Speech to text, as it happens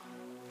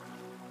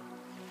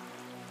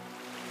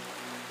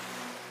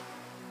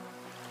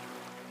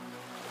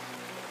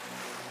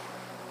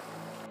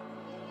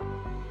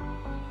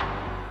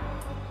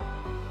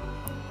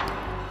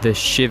The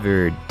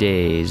shivered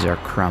days are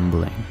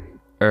crumbling.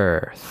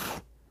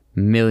 Earth.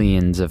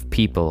 Millions of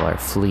people are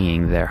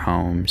fleeing their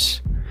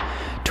homes.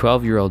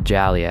 12-year-old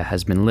Jalia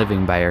has been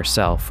living by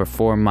herself for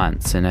 4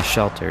 months in a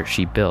shelter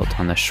she built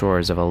on the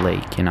shores of a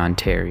lake in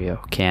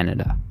Ontario,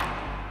 Canada.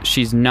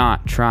 She's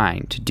not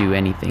trying to do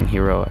anything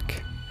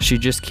heroic. She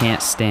just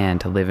can't stand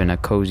to live in a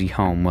cozy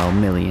home while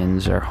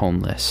millions are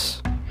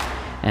homeless.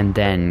 And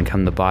then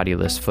come the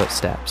bodiless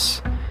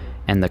footsteps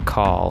and the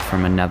call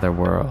from another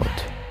world.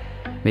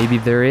 Maybe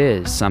there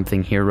is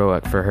something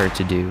heroic for her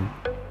to do.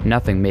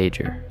 Nothing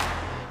major.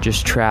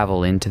 Just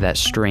travel into that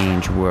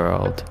strange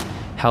world,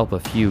 help a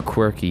few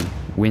quirky,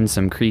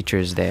 winsome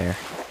creatures there,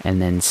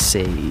 and then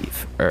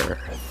save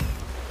Earth.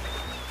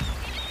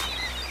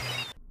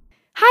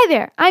 Hi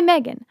there, I'm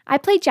Megan. I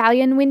play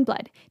Jalia in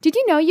Windblood. Did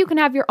you know you can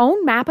have your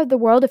own map of the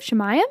world of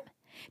Shamayim?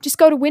 Just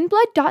go to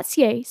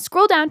windblood.ca,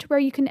 scroll down to where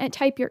you can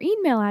type your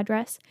email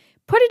address,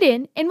 put it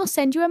in, and we'll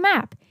send you a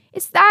map.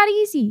 It's that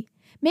easy.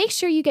 Make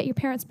sure you get your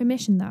parents'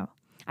 permission, though.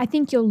 I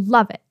think you'll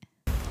love it.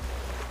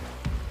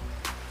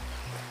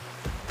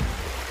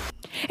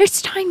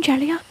 It's time,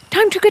 Jalia.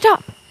 Time to get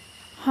up.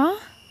 Huh?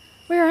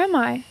 Where am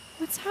I?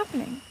 What's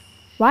happening?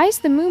 Why is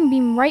the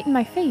moonbeam right in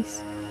my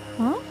face?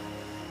 Huh?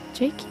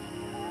 Jakey?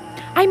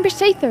 I'm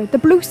Besaether, the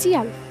blue sea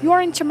elf. You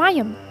are in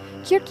Shamayim.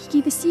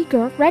 Kirkiki, the sea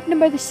girl,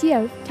 Ragnar the sea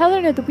elf,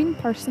 Teller the wind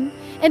person,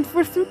 and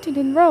Rfreutn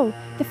and Ro,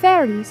 the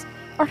fairies,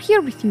 are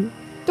here with you,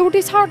 though it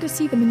is hard to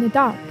see them in the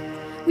dark.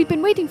 We've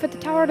been waiting for the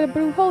tower of the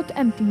blue hole to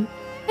empty.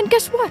 And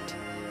guess what?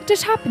 It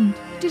has happened.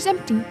 It is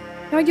empty.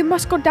 Now you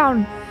must go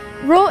down.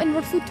 Ro and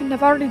Rfreutn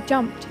have already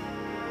jumped.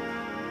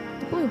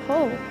 The blue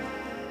hole?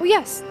 Oh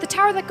yes, the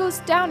tower that goes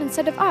down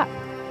instead of up.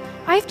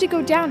 I have to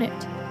go down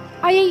it.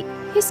 I ate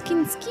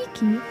Hiskin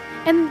Skiki,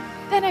 and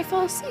then I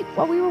fell asleep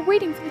while we were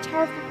waiting for the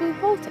tower of the blue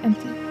hole to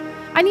empty.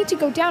 I need to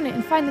go down it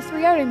and find the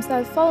 3 items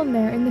that have fallen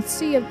there in the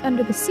sea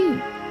under the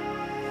sea.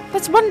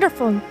 That's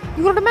wonderful.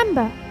 You will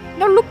remember.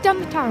 Now look down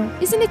the tower.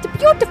 Isn't it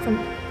beautiful?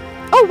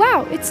 Oh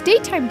wow, it's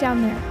daytime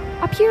down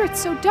there. Up here it's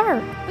so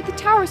dark, but the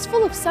tower is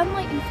full of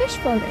sunlight and fish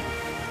floating.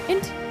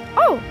 And,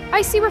 oh,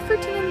 I see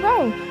Rfreutn and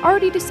Ro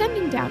already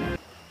descending down it.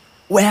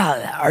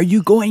 Well, are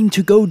you going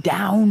to go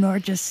down or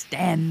just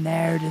stand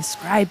there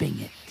describing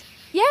it?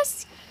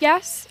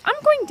 Yes, I'm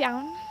going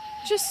down.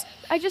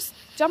 I just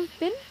jump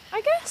in,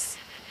 I guess?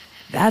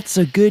 That's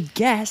a good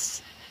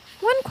guess.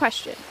 One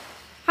question.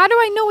 How do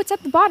I know it's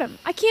at the bottom?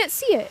 I can't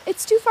see it.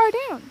 It's too far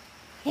down.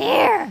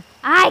 Here,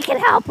 I can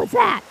help with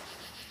that.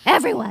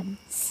 Everyone,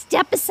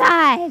 step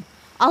aside.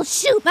 I'll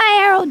shoot my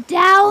arrow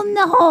down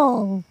the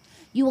hole.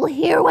 You will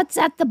hear what's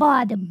at the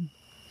bottom.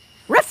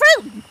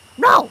 Rfreutn,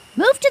 Ro,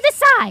 move to the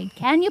side,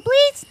 can you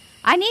please?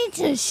 I need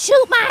to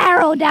shoot my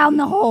arrow down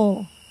the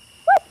hole.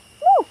 What?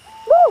 No,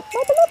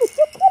 my beloved,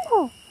 you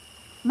killed her.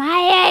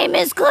 My aim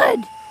is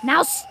good.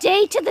 Now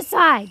stay to the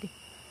side.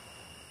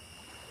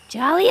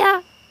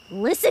 Jalia,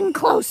 listen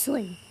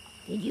closely.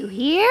 Did you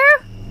hear?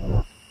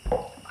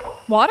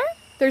 Water?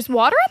 There's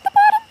water at the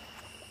bottom?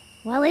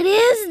 Well, it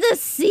is the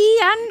sea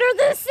under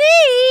the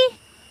sea.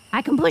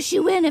 I can push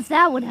you in if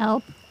that would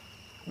help.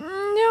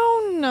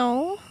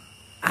 No.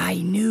 I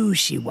knew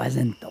she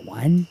wasn't the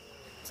one.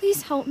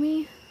 Please help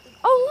me.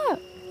 Oh,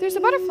 look. There's a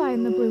butterfly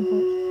in the blue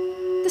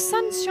hole. The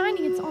sun's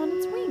shining. It's on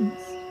its wings.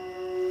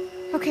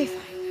 Okay,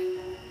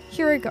 fine.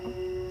 Here I go.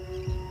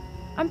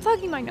 I'm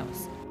plugging my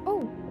nose.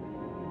 Oh,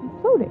 I'm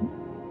floating.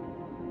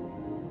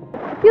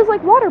 It feels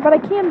like water, but I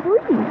can't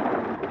breathe.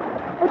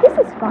 Oh, this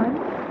is fun.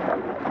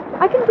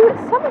 I can do it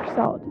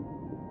somersault.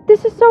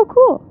 This is so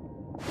cool.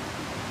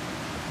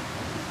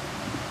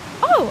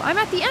 Oh, I'm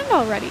at the end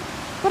already,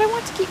 but I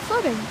want to keep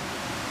floating.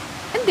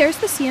 And there's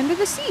the sea under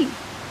the sea.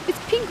 It's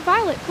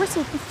pink-violet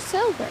bristled with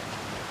silver.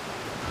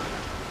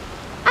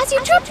 As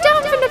you drop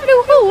down from the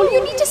blue hole,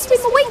 you need to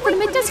swim away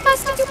from it as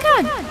fast as you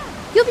can.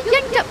 You'll be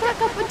yanked back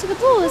up into the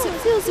pool as it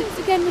fills it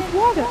again with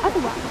water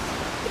otherwise.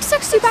 It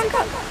sucks you back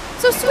up.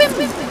 So swim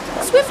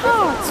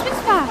hard, swim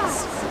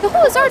fast. The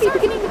hole is already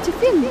beginning to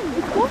fill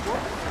with water.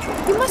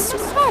 You must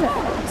swim harder.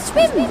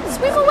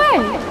 Swim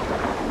away.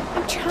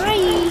 I'm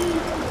trying.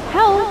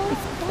 Help.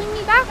 It's pulling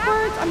me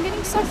backwards. I'm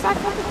getting sucked back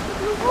up into the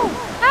blue hole.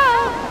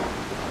 Help.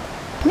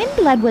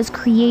 Windblood was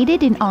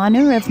created in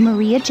honor of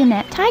Maria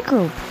Jeanette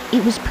Tygrove.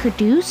 It was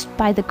produced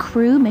by the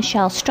crew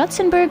Michelle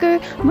Strutzenberger,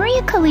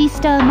 Maria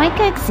Kalista,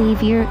 Micah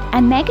Xavier,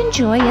 and Megan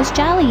Joy as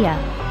Jalia.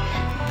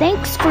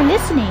 Thanks for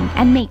listening,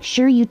 and make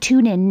sure you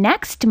tune in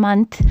next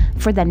month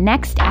for the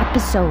next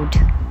episode.